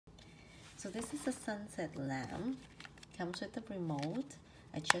So this is a sunset lamp. Comes with the remote.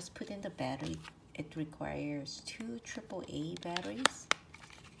 I just put in the battery. It requires 2 AAA batteries.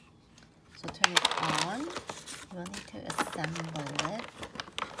 So turn it on. We'll need to assemble it.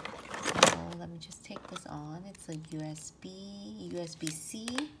 So let me just take this on. It's a USB-C.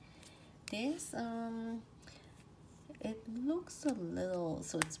 This it looks a little,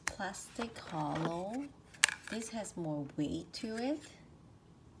 so it's plastic hollow. This has more weight to it.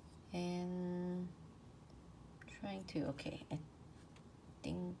 And trying to, okay, I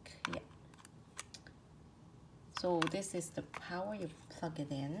think, yeah. So this is the power, you plug it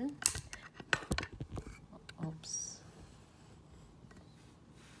in. Oops.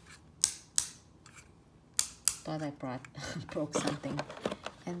 Thought I broke something.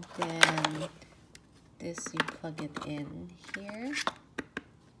 And then this, you plug it in here.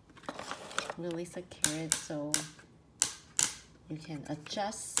 Really secure it so you can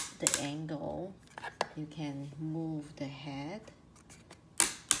adjust the angle. You can move the head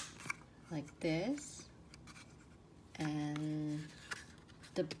like this. And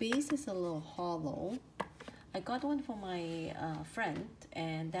the base is a little hollow. I got one for my friend,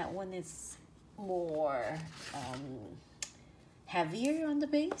 and that one is more heavier on the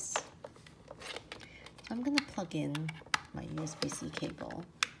base. I'm gonna plug in my USB-C cable.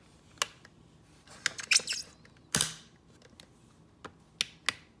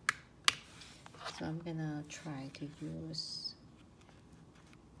 So I'm gonna try to use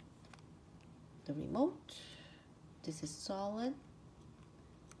the remote. This is solid.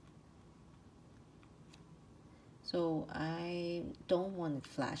 So I don't want it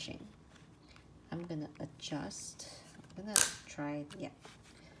flashing. I'm gonna adjust. I'm gonna try, yeah.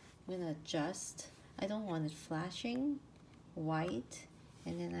 I'm gonna adjust. I don't want it flashing white,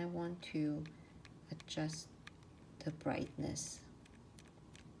 and then I want to adjust the brightness.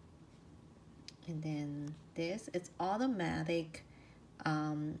 And then this, it's automatic.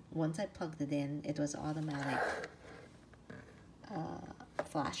 Once I plugged it in, it was automatic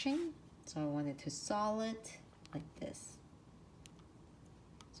flashing. So I want it to solid like this.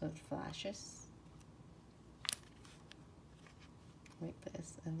 So it flashes like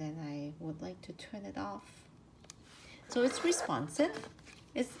this, and then I would like to turn it off. So it's responsive.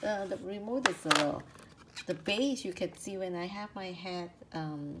 It's the remote is a little, the base you can see when I have my head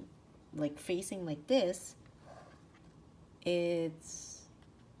like facing like this, it's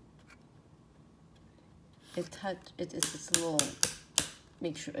a little,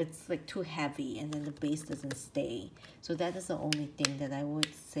 make sure it's like too heavy, and then the base doesn't stay. So that is the only thing that I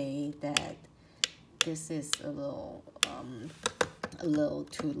would say, that this is a little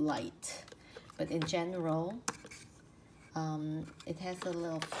too light. But in general, it has a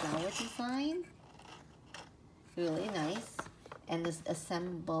little flower design, really nice. And this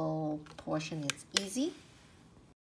assemble portion is easy.